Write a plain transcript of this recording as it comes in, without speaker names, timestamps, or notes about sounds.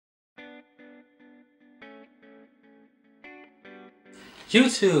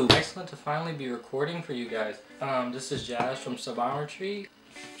YouTube! Excellent to finally be recording for you guys. This is Jazz from SUBOHMETRY.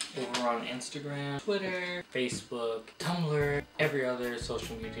 Over on Instagram, Twitter, Facebook, Tumblr, every other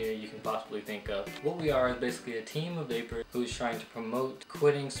social media you can possibly think of. What we are is basically a team of vapors who's trying to promote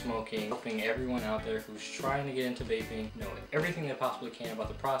quitting smoking, helping everyone out there who's trying to get into vaping know everything they possibly can about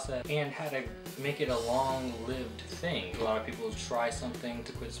the process and how to make it a long-lived thing. A lot of people try something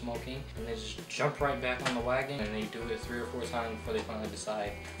to quit smoking and they just jump right back on the wagon and they do it 3 or 4 times before they finally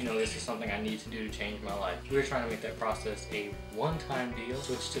decide, you know, this is something I need to do to change my life. We're trying to make that process a one-time deal,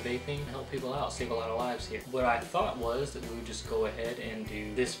 switch to vaping, help people out, save a lot of lives here. What I thought was that we would just go ahead and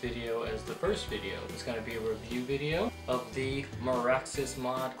do this video as the first video. It's going to be a review video of the Maraxus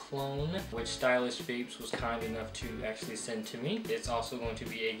Mod Clone, which Stylish Vapes was kind enough to actually send to me. It's also going to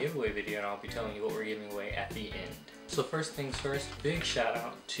be a giveaway video and I'll be telling you what we're giving away at the end. So first things first, big shout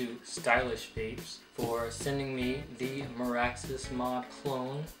out to Stylish Vapes for sending me the Maraxus Mod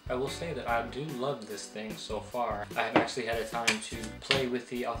Clone. I will say that I do love this thing so far. I have actually had a time to play with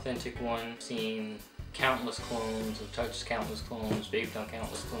the authentic one, seen countless clones, I've touched countless clones, vaped on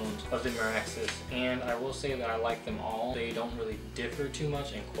countless clones of the Maraxus, and I will say that I like them all. They don't really differ too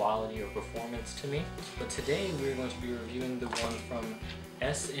much in quality or performance to me. But today we're going to be reviewing the one from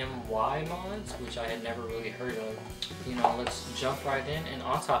SMY Mods, which I had never really heard of. You know, let's jump right in and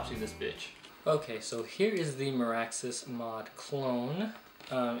autopsy this bitch. Okay, so here is the Maraxus Mod Clone.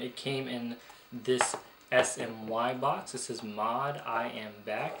 It came in this SMY box. It says Mod, I am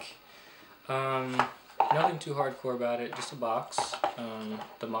back. Nothing too hardcore about it, just a box.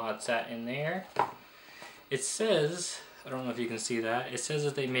 The mod sat in there. It says, I don't know if you can see that, it says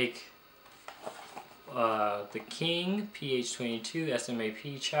that they make the King, PH22,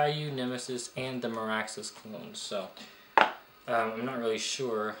 SMAP, Chayu, Nemesis, and the Maraxus clones. So I'm not really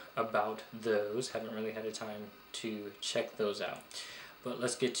sure about those. Haven't really had a time to check those out. But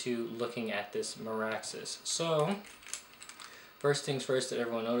let's get to looking at this Maraxus. So first things first that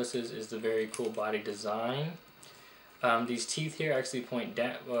everyone notices is the very cool body design. These teeth here actually point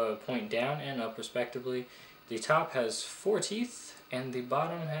down and up respectively. The top has 4 teeth and the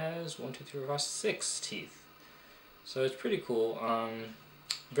bottom has 1, 2, 3, 4, 5, 6 teeth. So it's pretty cool.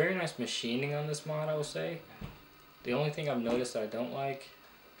 Very nice machining on this mod, I will say. The only thing I've noticed that I don't like,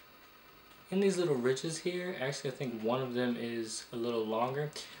 in these little ridges here, actually I think one of them is a little longer,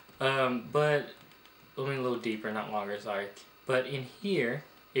 but I mean a little deeper, not longer, sorry. But in here,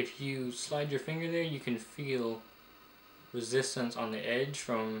 if you slide your finger there, you can feel resistance on the edge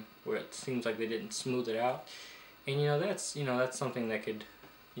from where it seems like they didn't smooth it out. And that's something that could,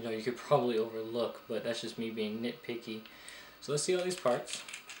 you could probably overlook, but that's just me being nitpicky. So let's see all these parts.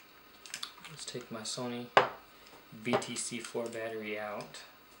 Let's take my Sony VTC4 battery out.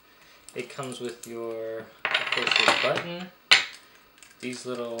 It comes with your, of course, your button, these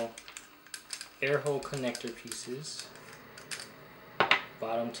little air hole connector pieces,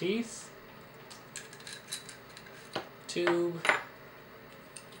 bottom teeth, tube,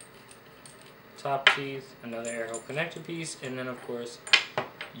 top teeth, another air hole connector piece, and then of course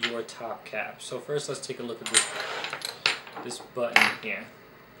your top cap. So first let's take a look at this button here.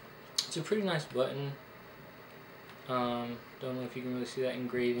 It's a pretty nice button. Don't know if you can really see that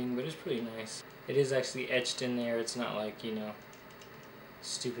engraving, but it's pretty nice. It is actually etched in there. It's not like,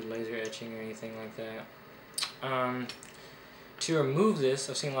 stupid laser etching or anything like that. To remove this,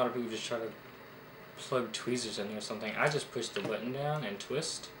 I've seen a lot of people just try to plug tweezers in there or something. I just push the button down and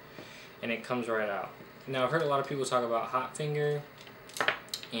twist, and it comes right out. Now, I've heard a lot of people talk about hot finger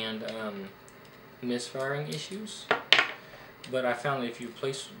and misfiring issues, but I found that if you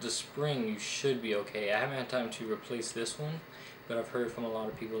place the spring, you should be okay. I haven't had time to replace this one, but I've heard from a lot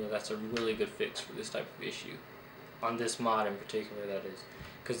of people that that's a really good fix for this type of issue. On this mod in particular, that is.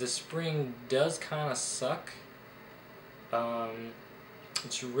 Because the spring does kind of suck.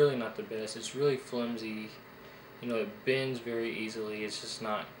 It's really not the best. It's really flimsy. It bends very easily. It's just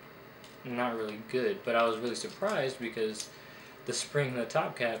not really good. But I was really surprised because the spring in the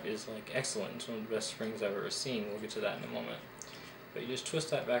top cap is like excellent. It's one of the best springs I've ever seen. We'll get to that in a moment. But you just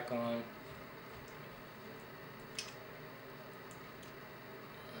twist that back on.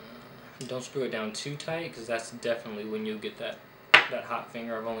 Don't screw it down too tight, because that's definitely when you'll get that hot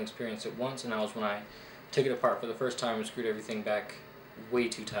finger. I've only experienced it once, and that was when I took it apart for the first time and screwed everything back way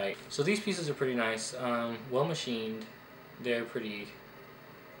too tight. So these pieces are pretty nice, well machined. They're pretty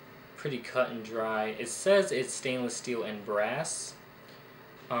cut and dry. It says it's stainless steel and brass.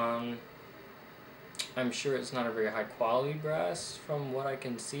 I'm sure it's not a very high quality brass from what I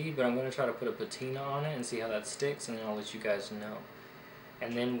can see, but I'm going to try to put a patina on it and see how that sticks, and then I'll let you guys know.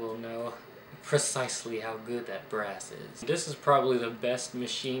 And then we'll know precisely how good that brass is. This is probably the best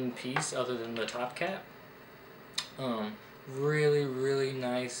machine piece other than the top cap. Really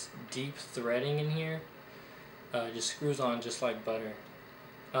nice deep threading in here. Just screws on just like butter.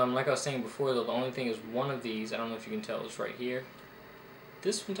 Like I was saying before though, the only thing is one of these, I don't know if you can tell, it's right here.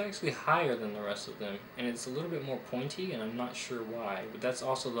 This one's actually higher than the rest of them, and it's a little bit more pointy, and I'm not sure why, but that's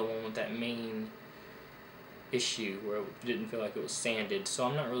also the one with that main issue where it didn't feel like it was sanded, so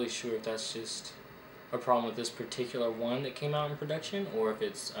I'm not really sure if that's just a problem with this particular one that came out in production, or if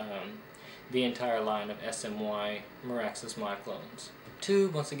it's the entire line of SMY Maraxus Mod Clones.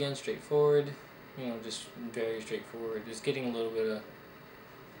 Tube, once again, straightforward, you know, just very straightforward. Just getting a little bit of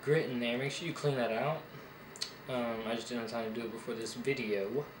grit in there. Make sure you clean that out. I just didn't have time to do it before this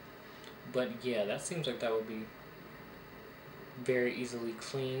video, but yeah, that seems like that would be very easily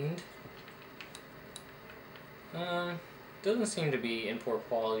cleaned. Doesn't seem to be in poor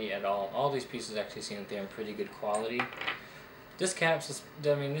quality at all. All these pieces actually seem like they're in pretty good quality. This cap's,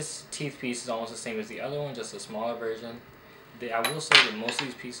 I mean, this teeth piece is almost the same as the other one, just a smaller version. I will say that most of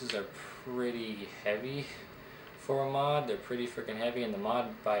these pieces are pretty heavy for a mod. They're pretty freaking heavy, and the mod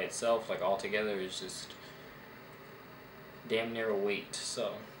by itself, like all together, is just damn near a weight.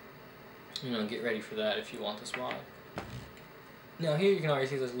 So, you know, get ready for that if you want this mod. Now here you can already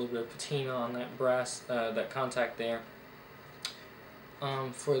see there's a little bit of patina on that brass, that contact there.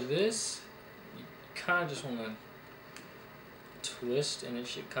 For this, you kind of just want to twist and it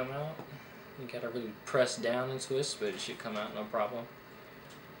should come out. You gotta really press down and twist, but it should come out no problem.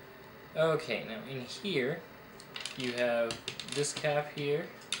 Okay, now in here you have this cap here,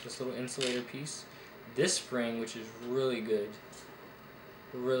 this little insulator piece, this spring, which is really good,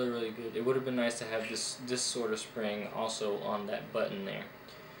 really good. It would have been nice to have this sort of spring also on that button there,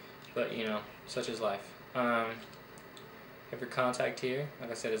 but you know, such is life. Have your contact here.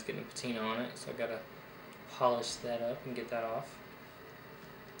 Like I said, it's getting patina on it, so I gotta polish that up and get that off.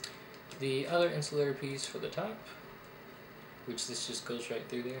 The other insulator piece for the top, which this just goes right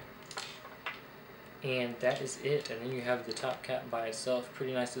through there. And that is it. And then you have the top cap by itself.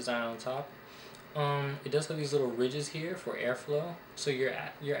 Pretty nice design on top. It does have these little ridges here for airflow. So your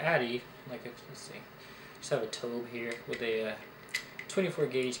Addy, like let's see, just have a tobe here with a 24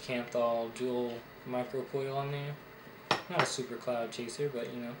 gauge Canthal dual micro coil on there. Not a super cloud chaser,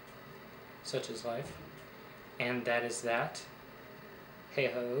 but you know, such is life. And that is that.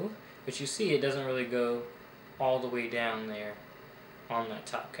 Hey ho. But you see, it doesn't really go all the way down there on that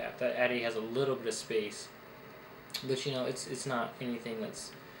top cap. That Addy has a little bit of space, but you know, it's not anything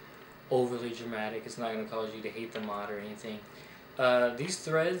that's overly dramatic. It's not going to cause you to hate the mod or anything. These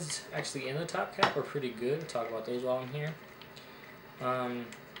threads actually in the top cap are pretty good. I'll talk about those while I'm here. I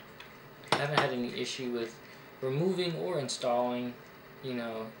haven't had any issue with removing or installing, you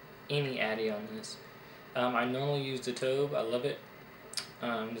know, any Addy on this. I normally use the Tobe. I love it.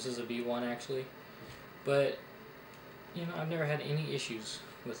 This is a V1 actually, but you know, I've never had any issues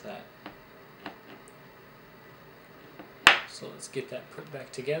with that. So let's get that put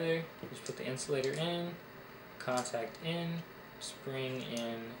back together. Just put the insulator in, contact in, spring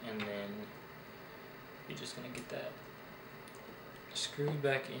in, and then you're just gonna get that screwed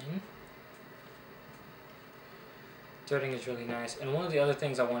back in. Threading is really nice. And one of the other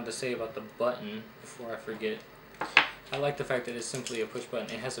things I wanted to say about the button before I forget, I like the fact that it's simply a push button.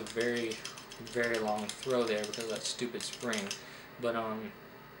 It has a very long throw there because of that stupid spring. But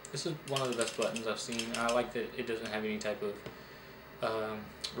this is one of the best buttons I've seen. I like that it doesn't have any type of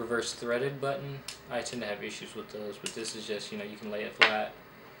reverse threaded button. I tend to have issues with those, but this is just, you know, you can lay it flat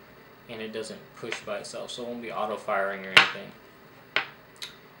and it doesn't push by itself, so it won't be auto firing or anything.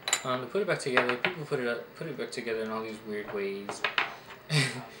 To put it back together, people put it back together in all these weird ways.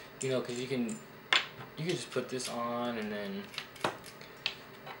 You know, because you can just put this on and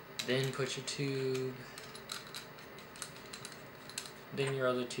then put your tube, then your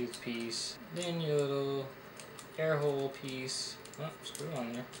other tooth piece, then your little air hole piece, screw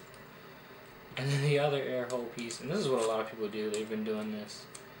on there, and then the other air hole piece. And this is what a lot of people do. They've been doing this,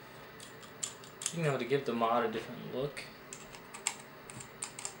 you know, to give the mod a different look.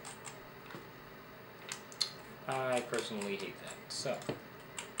 I personally hate that. So,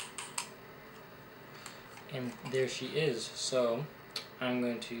 and there she is. So I'm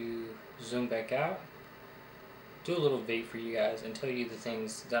going to zoom back out, do a little vape for you guys, and tell you the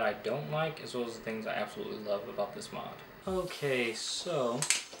things that I don't like as well as the things I absolutely love about this mod. Okay, so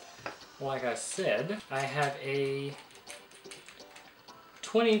like I said, I have a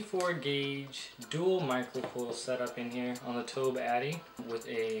 24 gauge dual microcoil setup in here on the Tobe Addy with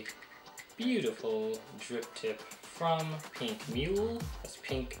a beautiful drip tip from Pink Mule. That's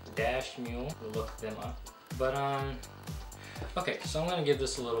Pink Dash Mule. Look them up. But okay, so I'm gonna give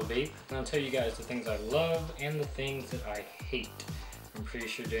this a little vape. And I'll tell you guys the things I love and the things that I hate. I'm pretty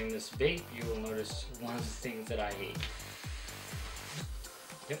sure during this vape you will notice one of the things that I hate.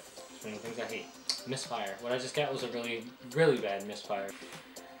 Yep, it's one of the things I hate. Misfire. What I just got was a really, really bad misfire.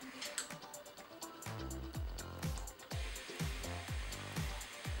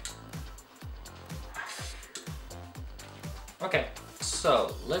 Okay,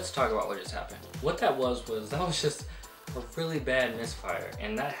 so let's talk about what just happened. What that was just a really bad misfire,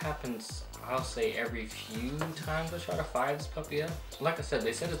 and that happens, I'll say, every few times I try to fire this puppy up. Like I said,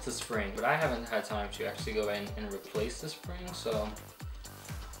 they said it's the spring, but I haven't had time to actually go in and replace the spring, so.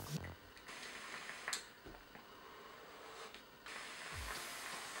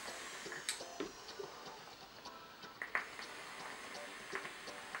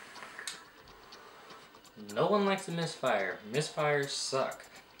 No one likes a misfire. Misfires suck.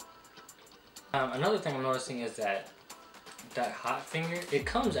 Another thing I'm noticing is that hot finger, it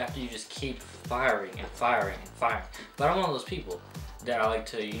comes after you just keep firing and firing and firing. But I'm one of those people that I like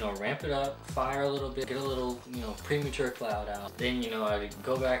to, you know, ramp it up, fire a little bit, get a little, you know, premature cloud out. Then, you know, I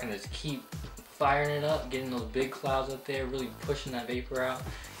go back and just keep firing it up, getting those big clouds up there, really pushing that vapor out.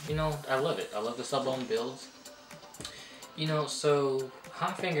 You know, I love it. I love the sub-ohm builds. You know, so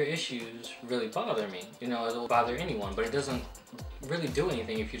hot finger issues really bother me. You know, it'll bother anyone, but it doesn't really do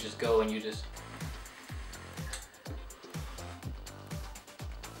anything if you just go and you just.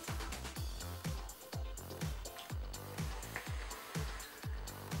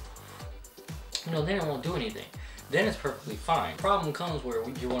 You know, then it won't do anything. Then it's perfectly fine. Problem comes where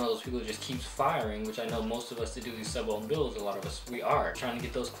you're one of those people who just keeps firing, which I know most of us that do these sub-ohm builds, a lot of us, we are trying to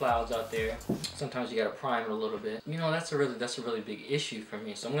get those clouds out there. Sometimes you gotta prime it a little bit. You know, that's a really big issue for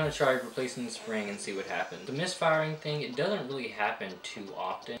me. So I'm gonna try replacing the spring and see what happens. The misfiring thing, it doesn't really happen too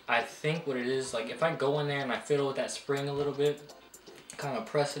often. I think what it is, like if I go in there and I fiddle with that spring a little bit, kind of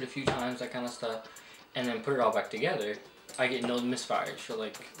press it a few times, that kind of stuff, and then put it all back together, I get no misfires for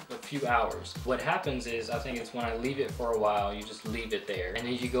like a few hours. What happens is, I think it's when I leave it for a while, you just leave it there, and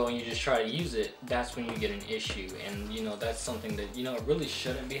then you go and you just try to use it, that's when you get an issue. And you know, that's something that, you know, it really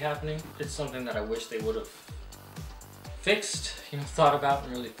shouldn't be happening. It's something that I wish they would have fixed, you know, thought about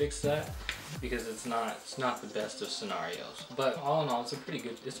and really fixed that, because it's not the best of scenarios. But all in all, it's a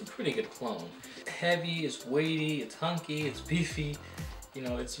pretty good clone. Heavy, it's weighty, it's hunky, it's beefy. You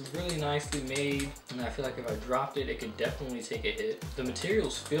know, it's really nicely made, and I feel like if I dropped it, it could definitely take a hit. The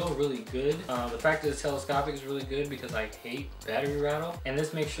materials feel really good. The fact that it's telescopic is really good because I hate battery rattle. And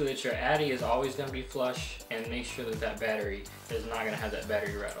this makes sure that your addy is always going to be flush, and make sure that that battery is not going to have that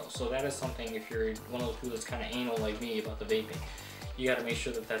battery rattle. So that is something, if you're one of those people that's kind of anal like me about the vaping, you got to make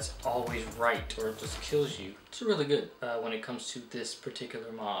sure that that's always right, or it just kills you. It's really good when it comes to this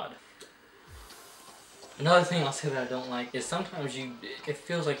particular mod. Another thing I'll say that I don't like is sometimes it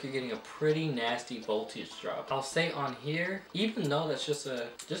feels like you're getting a pretty nasty voltage drop. I'll say on here, even though that's just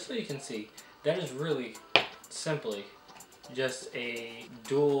so you can see, that is really simply just a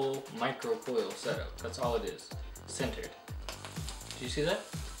dual micro coil setup. That's all it is, centered. Do you see that?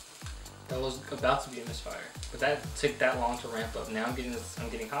 That was about to be a misfire, but that took that long to ramp up. Now I'm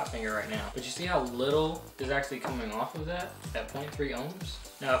getting hot finger right now. But you see how little is actually coming off of that at 0.3 ohms?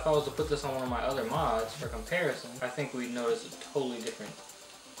 Now if I was to put this on one of my other mods for comparison, I think we'd notice a totally different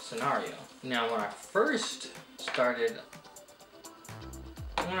scenario. Now when I first started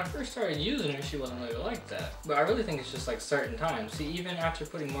using her, she wasn't really like that. But I really think it's just like certain times. See, even after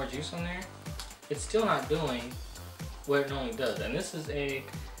putting more juice on there, it's still not doing what it normally does. And this is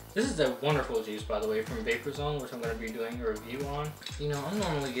a wonderful juice, by the way, from VaporZone, which I'm going to be doing a review on. You know, I'm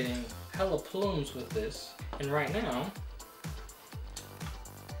normally getting hella plumes with this, and right now,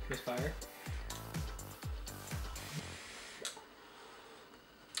 misfire.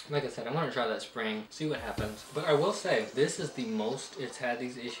 Like I said, I'm going to try that spring, see what happens. But I will say, this is the most it's had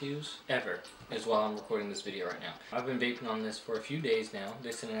these issues ever, is while I'm recording this video right now. I've been vaping on this for a few days now.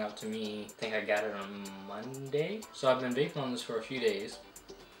 They sent it out to me, I think I got it on Monday. So I've been vaping on this for a few days,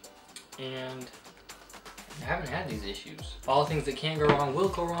 and I haven't had these issues. All things that can go wrong will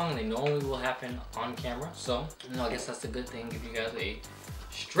go wrong, and they normally will happen on camera. So, you know, I guess that's the good thing. Give you guys a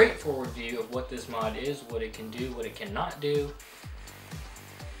straightforward view of what this mod is, what it can do, what it cannot do.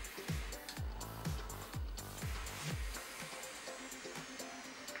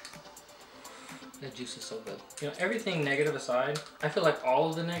 That juice is so good. You know, everything negative aside, I feel like all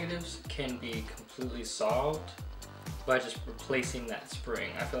of the negatives can be completely solved by just replacing that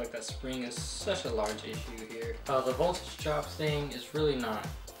spring. I feel like that spring is such a large issue here. The voltage drop thing is really not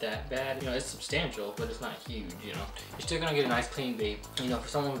that bad. You know, it's substantial, but it's not huge, you know. You're still gonna get a nice clean vape. You know, for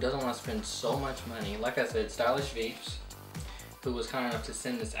someone who doesn't want to spend so much money, like I said, Stylish Vapes, who was kind enough to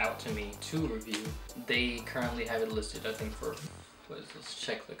send this out to me to review, they currently have it listed, I think for, let's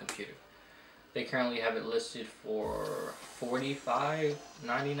check the computer. They currently have it listed for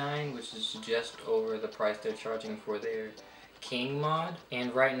 $45.99, which is just over the price they're charging for their King mod.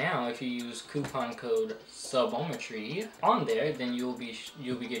 And right now, if you use coupon code SUBOHMETRY on there, then you'll be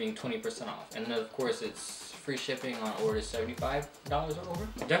getting 20% off. And then of course it's free shipping on orders $75 or over.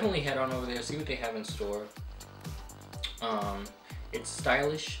 Definitely head on over there, see what they have in store. It's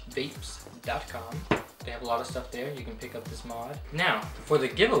stylishvapes.com. They have a lot of stuff there. You can pick up this mod. Now, for the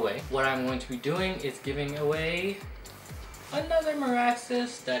giveaway, what I'm going to be doing is giving away another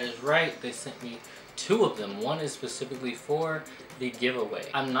Maraxus. That is right, they sent me 2 of them. One is specifically for the giveaway.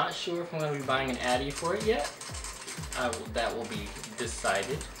 I'm not sure if I'm going to be buying an Addy for it yet. That will be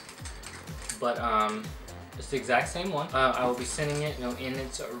decided. But it's the exact same one. I will be sending it, you know, in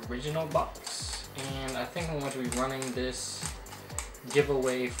its original box. And I think I'm going to be running this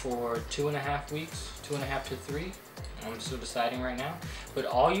giveaway for 2.5 weeks, 2.5 to 3. I'm still deciding right now. But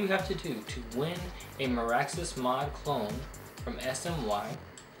all you have to do to win a Maraxus Mod Clone from SMY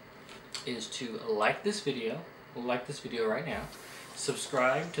is to like this video right now,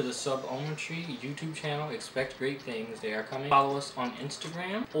 subscribe to the SUBOHMETRY YouTube channel, expect great things, they are coming. Follow us on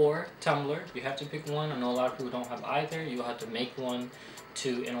Instagram or Tumblr. You have to pick one. I know a lot of people don't have either. You'll have to make one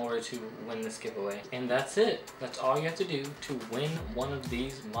in order to win this giveaway. And that's it. That's all you have to do to win one of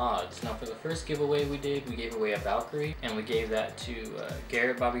these mods. Now for the first giveaway we did, we gave away a Valkyrie, and we gave that to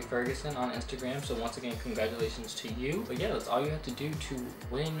Garrett Bobby Ferguson on Instagram. So once again, congratulations to you. But yeah, that's all you have to do to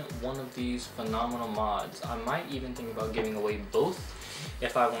win one of these phenomenal mods. I might even think about giving away both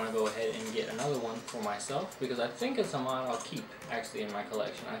if I want to go ahead and get another one for myself, because I think it's a mod I'll keep actually in my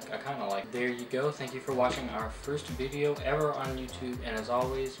collection. I kind of like. There you go. Thank you for watching our first video ever on YouTube, and as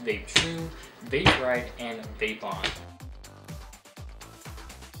always, vape true, vape right, and vape on.